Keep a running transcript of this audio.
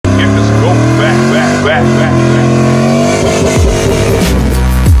get this go back.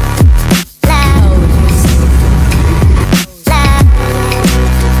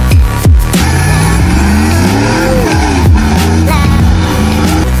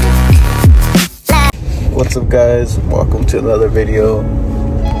 What's up guys, welcome to another video.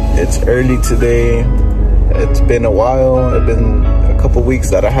 It's early today. It's been a while. It's been a couple weeks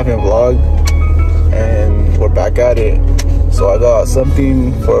that I haven't vlogged and we're back at it. So I got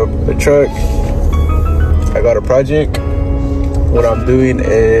something for the truck. I got a project. What I'm doing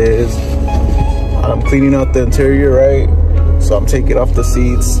is I'm cleaning out the interior, right? So I'm taking off the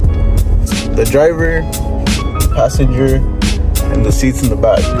seats, the driver, passenger, and the seats in the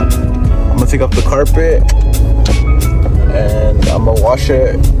back. I'm gonna take off the carpet and I'm gonna wash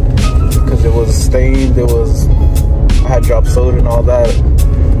it because it was stained. I had dropped soda and all that,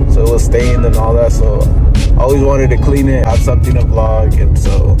 so it was stained and all that. So I always wanted to clean it, have something to vlog. And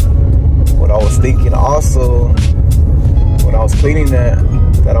so what I was thinking also when I was cleaning it,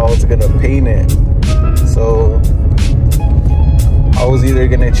 that I was gonna paint it. So I was either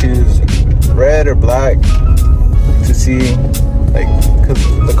gonna choose red or black to see, like, because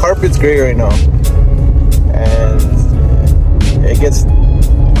the carpet's gray right now and it gets,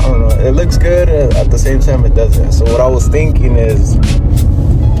 I don't know, it looks good, at the same time it doesn't. So what I was thinking is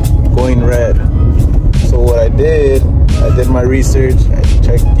going red. So what I did my research. I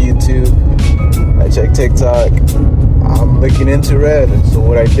checked YouTube, I checked TikTok. I'm looking into red. So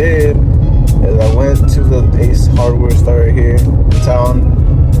what I did is I went to the Ace hardware store here in town.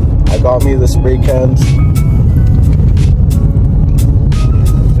 I got me the spray cans.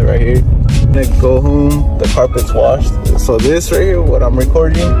 They're right here. I'm gonna go home, the carpet's washed. So this right here, what I'm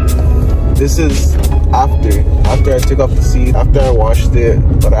recording, this is after I took off the seat, after I washed it.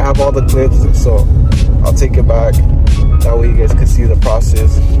 But I have all the clips, so I'll take it back. That way you guys can see the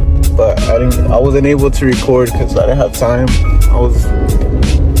process. But I wasn't able to record because I didn't have time. I was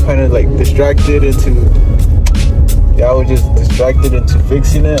kind of like distracted into, I was just distracted into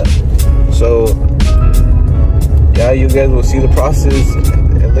fixing it. So yeah, you guys will see the process.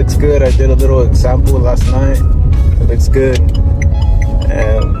 It looks good. I did a little example last night. It looks good.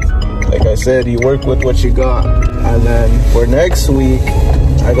 And like I said, you work with what you got. And then for next week,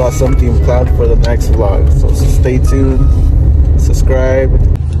 I got something planned for the next vlog. So stay tuned, subscribe.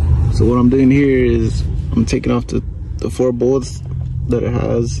 So what I'm doing here is I'm taking off the 4 bolts that it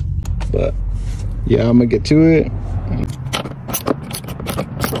has. But yeah, I'm gonna get to it.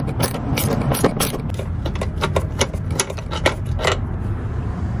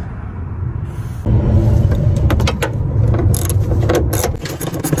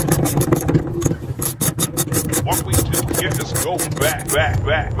 What we do, get this go back.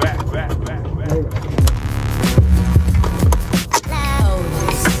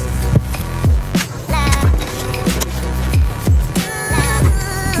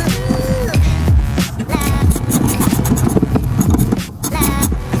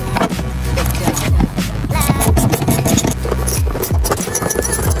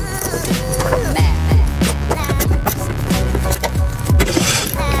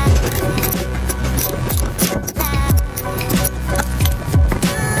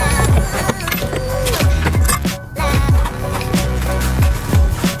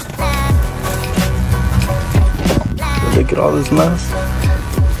 Look at all this mess.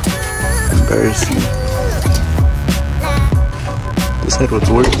 Embarrassing. This head was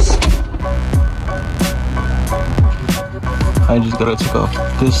worse. I just gotta take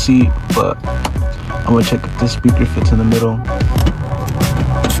off this seat, but I'm gonna check if this speaker fits in the middle.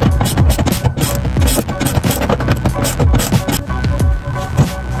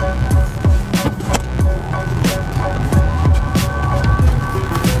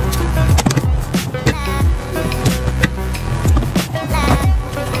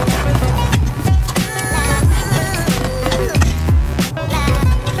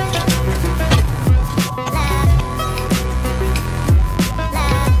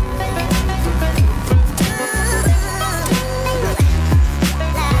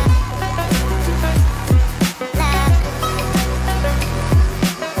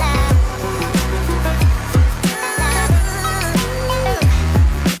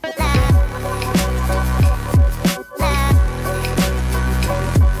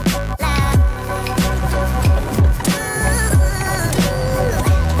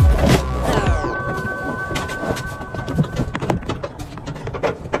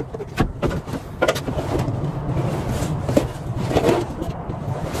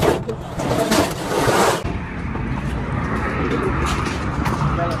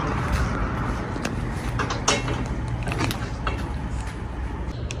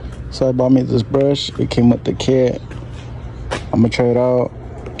 So I bought me this brush. It came with the kit. I'm gonna try it out.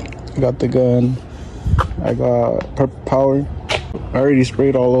 I got the gun. I got purple power. I already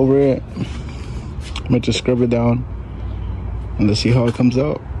sprayed all over it. I'm gonna just scrub it down and let's see how it comes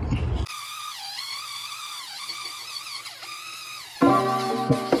out.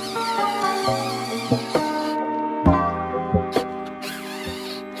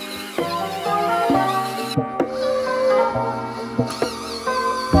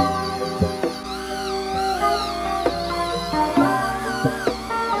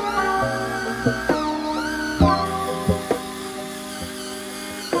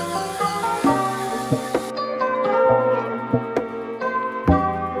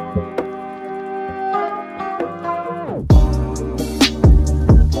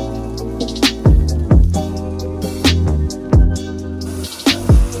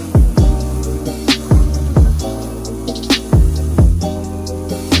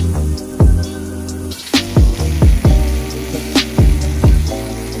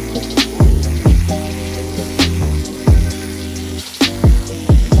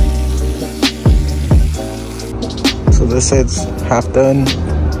 So this side's half done.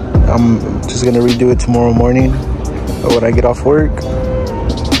 I'm just gonna redo it tomorrow morning when I get off work.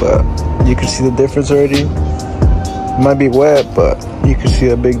 But you can see the difference already. It might be wet, but you can see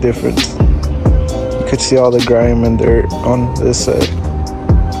a big difference. You could see all the grime and dirt on this side.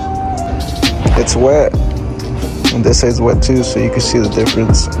 It's wet, and this side's wet too, so you can see the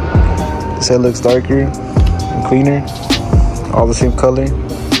difference. This side looks darker and cleaner, all the same color.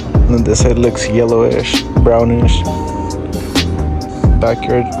 And then this side looks yellowish, brownish.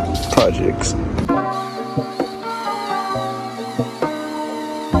 Backyard projects.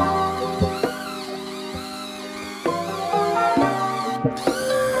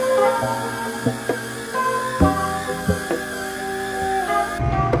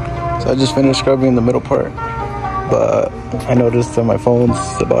 So I just finished scrubbing the middle part, but I noticed that my phone's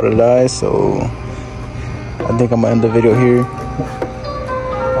about to die, so I think I'm gonna end the video here.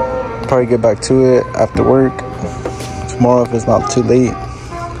 Probably get back to it after work tomorrow if it's not too late.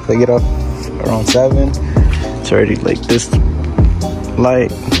 I get up around 7. It's already like this light,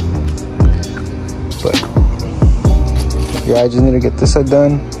 but yeah, I just need to get this side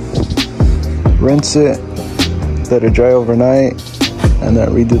done, rinse it, let it dry overnight, and then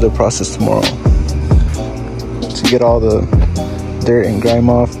redo the process tomorrow to get all the dirt and grime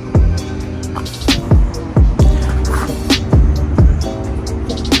off.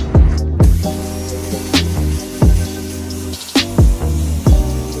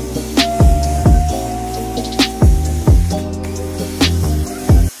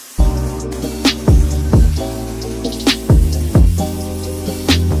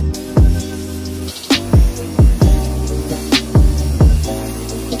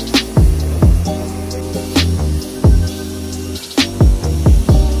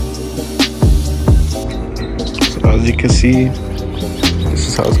 As you can see, this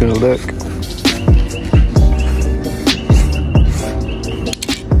is how it's gonna look.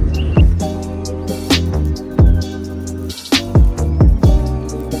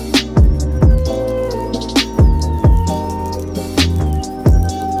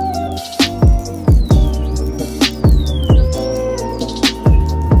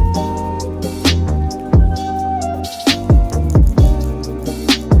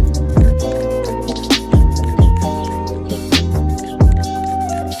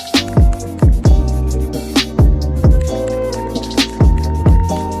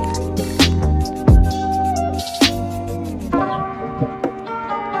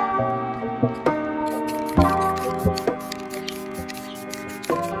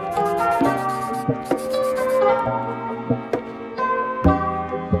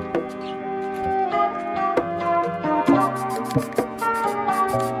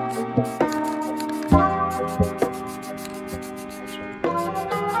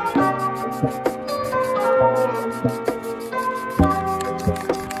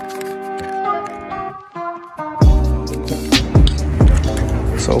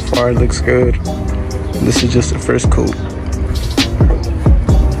 So far it looks good. This is just the first coat.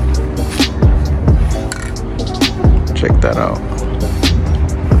 Check that out.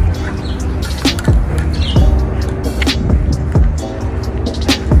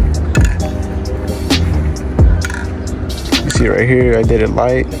 You see right here, I did it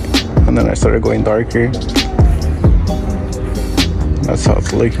light and then I started going darker. That's how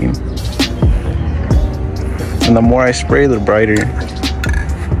it's looking. And the more I spray, the brighter.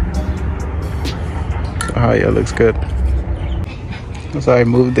 Oh yeah, it looks good. That's how I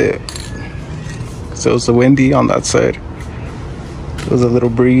moved it. So it's windy on that side. was a little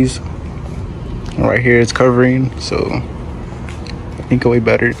breeze. And right here it's covering, so I think it'll be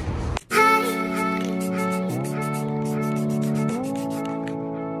better.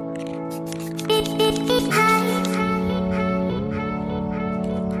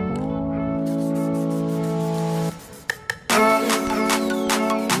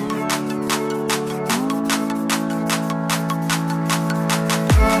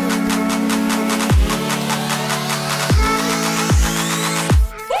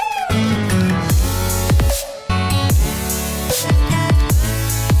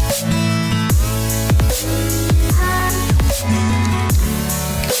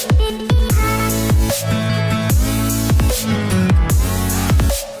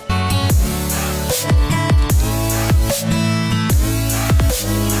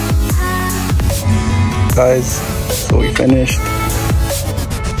 Guys, so we finished.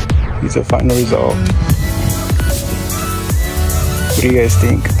 Here's the final result. What do you guys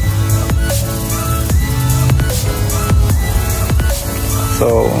think?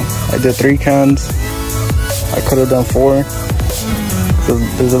 So I did 3 cans. I could have done 4. So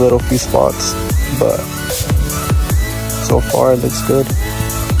there's a little few spots, but so far it looks good.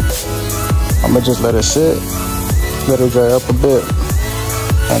 I'm gonna just let it sit, let it dry up a bit,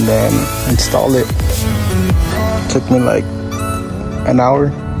 and then install it. Took me like an hour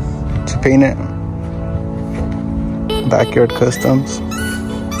to paint it. Backyard customs.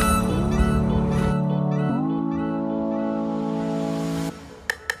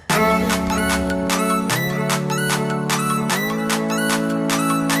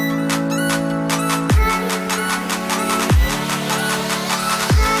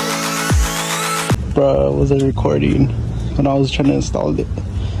 Bruh, I wasn't recording when I was trying to install it,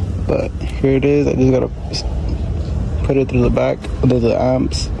 but here it is. I just gotta put it through the back under the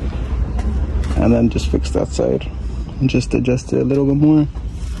amps and then just fix that side and just adjust it a little bit more.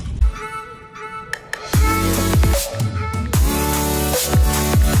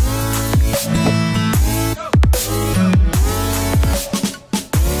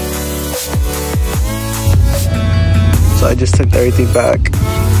 So I just took everything back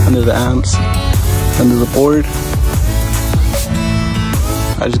under the amps, under the board.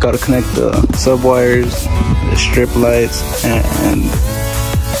 I just gotta connect the sub wires, the strip lights, and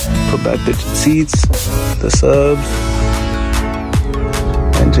put back the seats, the subs,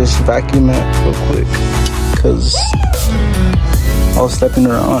 and just vacuum it real quick because I was stepping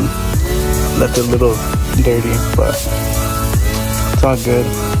around, left it a little dirty, but it's all good.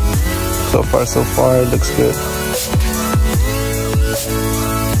 So far it looks good.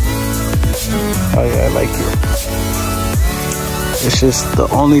 Oh yeah, I like it. It's just the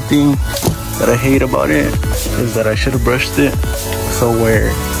only thing that I hate about it is that I should have brushed it. So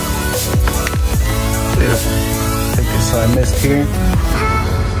I missed here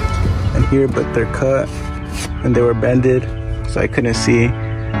and here, but they're cut and they were bended, so I couldn't see.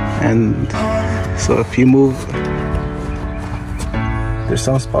 And so if you move, there's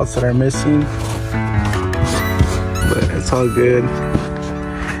some spots that are missing, but it's all good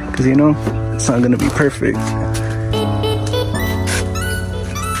because you know it's not gonna be perfect.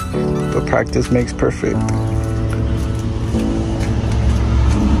 But practice makes perfect.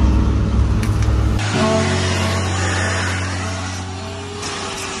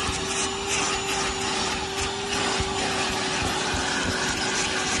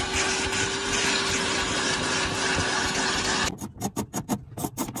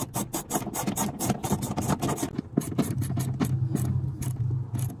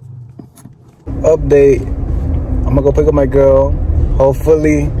 Update, I'm gonna go pick up my girl.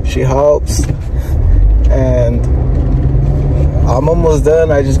 Hopefully she helps, and I'm almost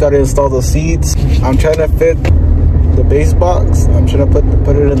done. I just gotta install the seats. I'm trying to fit the bass box. I'm trying to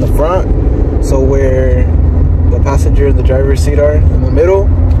put it in the front, so where the passenger and the driver's seat are in the middle,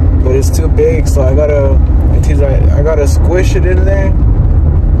 but it's too big, so I gotta squish it in there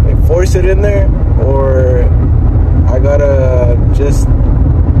and force it in there, or I gotta just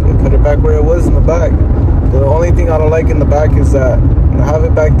put it back where it was in the back. The only thing I don't like in the back is that when I have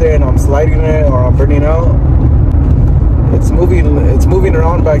it back there and I'm sliding it or I'm burning out, it's moving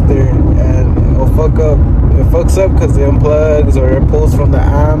around back there, and it'll fuck up. It fucks up because it unplugs or it pulls from the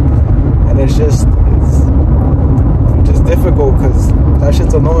amp, and it's just difficult because that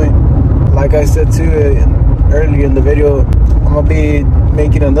shit's annoying. Like I said too earlier in the video, I'm gonna be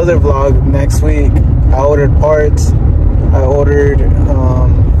making another vlog next week. I ordered parts. I ordered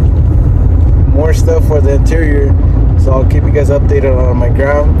more stuff for the interior, so I'll keep you guys updated on my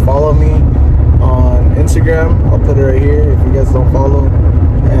gram. Follow me on Instagram, I'll put it right here if you guys don't follow,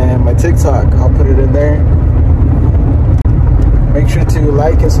 and my TikTok, I'll put it in there. make sure to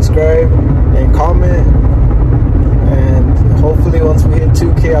like and subscribe and comment. And hopefully once we hit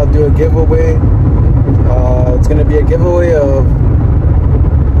 2K, I'll do a giveaway. It's gonna be a giveaway of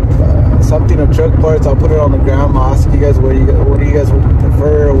something of truck parts. I'll put it on the ground. I'll ask you guys what do you guys would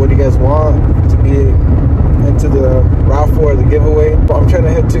prefer, or what do you guys want to be into the raffle or the giveaway. I'm trying to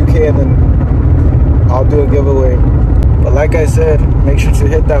hit 2K and then I'll do a giveaway. But like I said, make sure to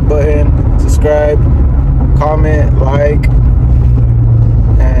hit that button, subscribe, comment, like,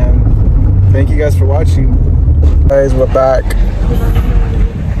 and thank you guys for watching. Guys, we're back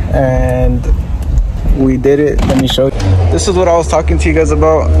and we did it. Let me show you. This is what I was talking to you guys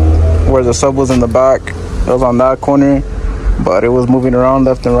about, where the sub was in the back. It was on that corner, but it was moving around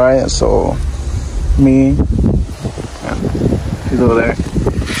left and right. So me, she's over there,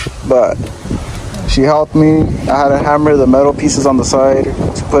 but she helped me. I had to hammer the metal pieces on the side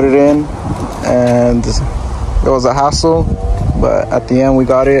to put it in, and it was a hassle, but at the end we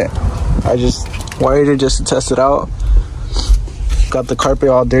got it. I just wired it just to test it out. Got the carpet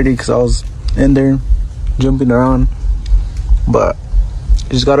all dirty because I was in there jumping around, but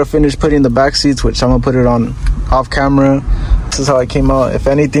just gotta finish putting the back seats, which I'm gonna put it on off camera. This is how it came out. If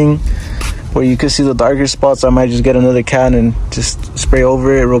anything, where you could see the darker spots, I might just get another can and just spray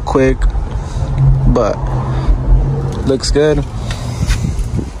over it real quick, but looks good.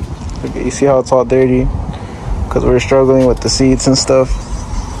 Okay, you see how it's all dirty because we're struggling with the seats and stuff,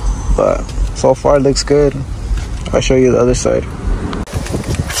 but so far it looks good. I'll show you the other side.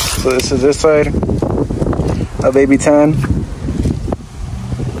 So this is this side, a baby tan.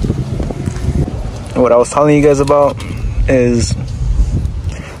 And what I was telling you guys about is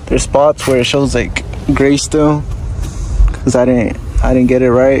there's spots where it shows like gray still because I didn't get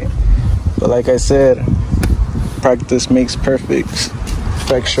it right. But like I said, practice makes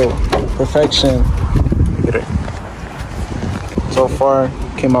perfection. Look at it. So far,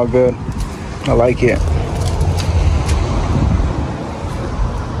 came out good. I like it.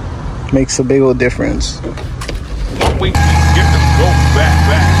 Makes a big old difference. What we do, get them go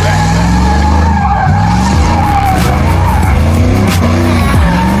back.